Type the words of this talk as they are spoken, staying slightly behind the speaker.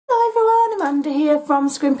Amanda here from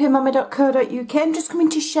Scrimpingmommy.co.uk. I'm just coming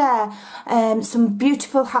to share some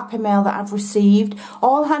beautiful happy mail that I've received.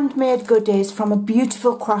 All handmade goodies from a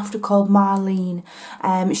beautiful crafter called Marlene.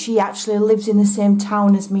 She actually lives in the same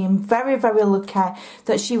town as me. I'm very, very lucky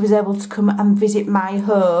that she was able to come and visit my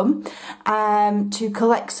home to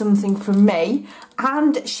collect something from me.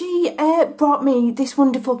 And she brought me this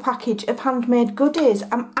wonderful package of handmade goodies.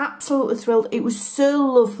 I'm absolutely thrilled. It was so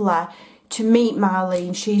lovely to meet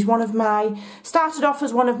Marlene. She's started off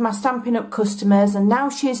as one of my Stampin' Up customers, and now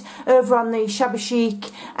she's over on the Shabby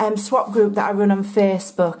Chic swap group that I run on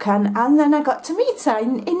Facebook, and then I got to meet her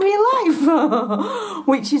in real life,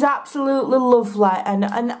 which is absolutely lovely,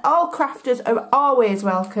 and all crafters are always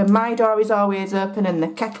welcome. My door is always open and the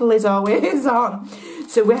kettle is always on.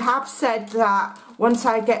 So we have said that once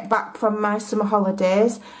I get back from my summer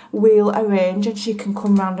holidays, we'll arrange and she can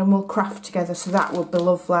come round and we'll craft together, so that would be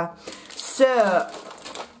lovely. So,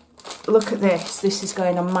 look at this. This is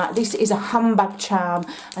going on this is a handbag charm,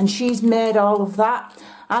 and she's made all of that.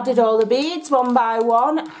 Added all the beads one by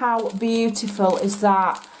one. How beautiful is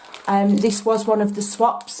that? This was one of the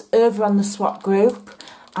swaps over on the swap group,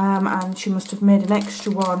 and she must have made an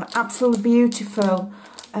extra one. Absolutely beautiful.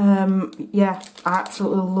 Yeah, I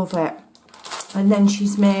absolutely love it. And then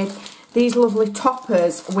she's made these lovely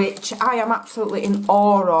toppers, which I am absolutely in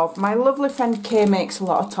awe of. My lovely friend Kay makes a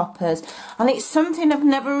lot of toppers, and it's something I've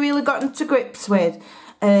never really gotten to grips with,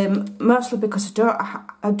 mostly because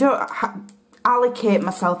I don't allocate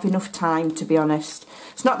myself enough time, to be honest.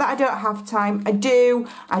 It's not that I don't have time, I do,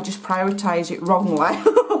 I just prioritise it wrongly.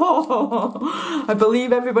 I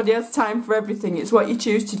believe everybody has time for everything, it's what you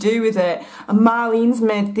choose to do with it. And Marlene's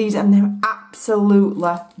made these and they're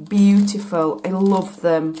absolutely beautiful. I love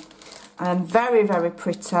them. And very, very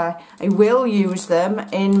pretty. I will use them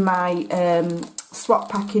in my swap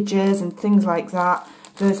packages and things like that.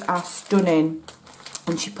 Those are stunning.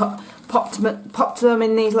 And she popped them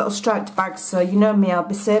in these little striped bags, so you know me, I'll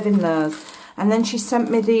be saving those. And then she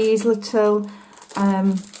sent me these little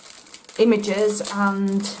images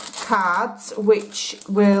and cards, which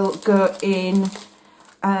will go in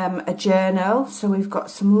a journal. So we've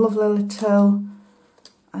got some lovely little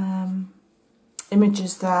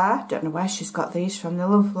images there. Don't know where she's got these from, they're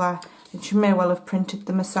lovely. And she may well have printed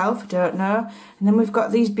them herself, I don't know. And then we've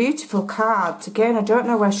got these beautiful cards. Again, I don't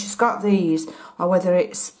know where she's got these, or whether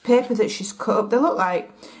it's paper that she's cut up. They look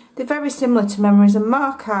like they're very similar to Memories and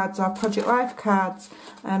More cards or Project Life cards.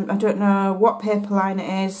 I don't know what paper line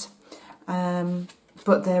it is,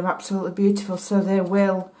 but they're absolutely beautiful. So they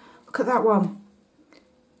will. Look at that one.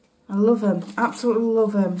 I love them, absolutely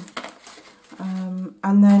love them.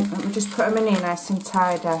 And then let me just put them in here nice and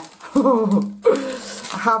tidy.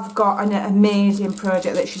 I have got an amazing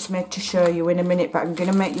project that she's made to show you in a minute, but I'm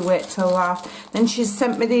going to make you wait till last. Then she's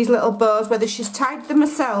sent me these little bows. Whether she's tied them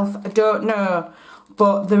herself, I don't know,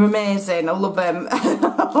 but they're amazing. I love them.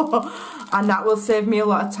 And that will save me a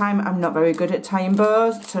lot of time. I'm not very good at tying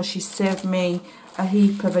bows, so she's saved me a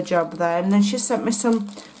heap of a job there. And then she sent me some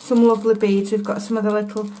lovely beads. We've got some of the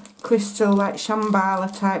little crystal, like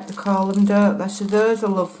shambhala type they call them, don't they? So those are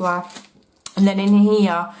lovely. And then in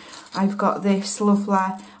here I've got this lovely,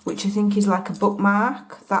 which I think is like a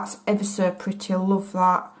bookmark. That's ever so pretty. I love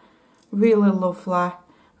that, really lovely.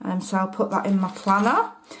 So I'll put that in my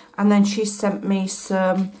planner. And then she sent me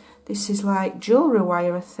some, this is like jewellery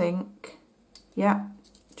wire, I think. Yeah,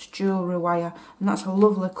 it's jewellery wire, and that's a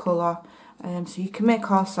lovely colour. So you can make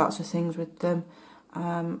all sorts of things with them.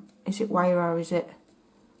 Is it wire or is it?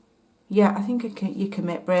 Yeah, I think you can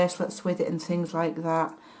make bracelets with it and things like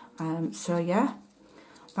that. So yeah,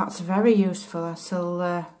 that's very useful. I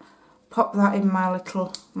shall pop that in my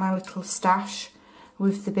little stash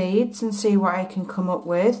with the beads and see what I can come up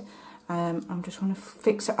with. I'm just going to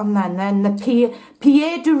fix it on there. And then the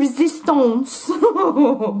pied de resistance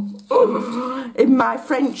in my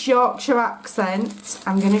French Yorkshire accent,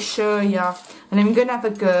 I'm going to show you, and I'm going to have a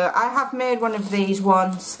go. I have made one of these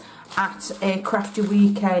once at a crafty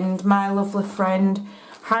weekend. My lovely friend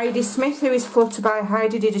Heidi Smith, who is Flutter by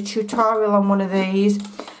Heidi, did a tutorial on one of these.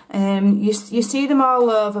 You see them all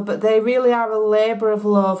over, but they really are a labour of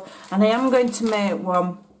love, and I am going to make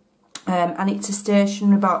one. And it's a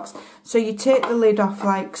stationery box. So you take the lid off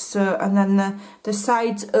like so, and then the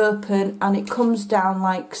sides open and it comes down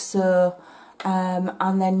like so.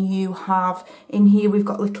 And then you have, in here we've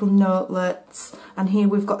got little notelets, and here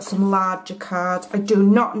we've got some larger cards. I do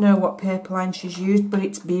not know what paper line she's used, but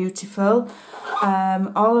it's beautiful.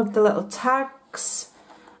 All of the little tags.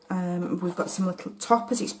 We've got some little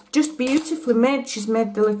toppers. It's just beautifully made. She's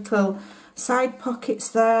made the little side pockets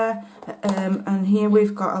there, and here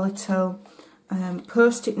we've got a little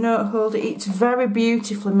post-it note holder. It's very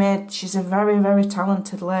beautifully made. She's a very, very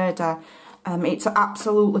talented lady. It's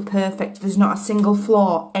absolutely perfect. There's not a single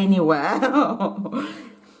flaw anywhere.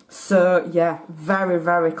 So yeah, very,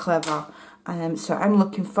 very clever. So I'm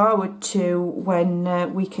looking forward to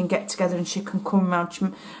when we can get together and she can come around.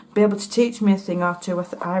 She'll be able to teach me a thing or two,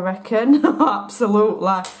 I reckon.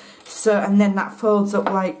 Absolutely. So, and then that folds up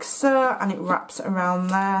like so, and it wraps around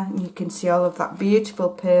there, and you can see all of that beautiful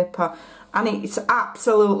paper, and it's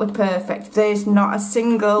absolutely perfect. There's not a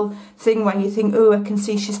single thing where you think, oh, I can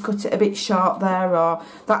see she's cut it a bit short there, or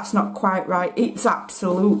that's not quite right. It's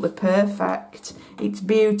absolutely perfect. It's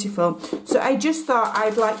beautiful. So I just thought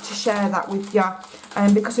I'd like to share that with you,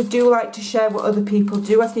 because I do like to share what other people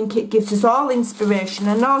do. I think it gives us all inspiration,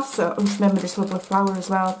 and also, oh, remember this lovely flower as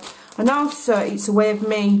well. And also it's a way of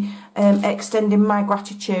me extending my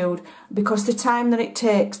gratitude, because the time that it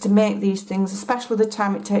takes to make these things, especially the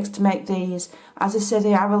time it takes to make these, as I say,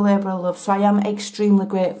 they are a labour of love, so I am extremely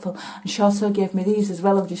grateful. And she also gave me these as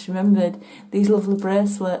well, I've just remembered, these lovely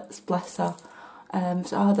bracelets, bless her. So,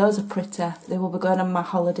 oh, those are pretty. They will be going on my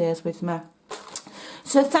holidays with me.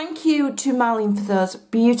 So thank you to Marlene for those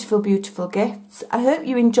beautiful, beautiful gifts. I hope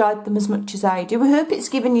you enjoyed them as much as I do. I hope it's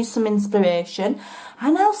given you some inspiration.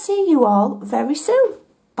 And I'll see you all very soon.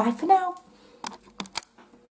 Bye for now.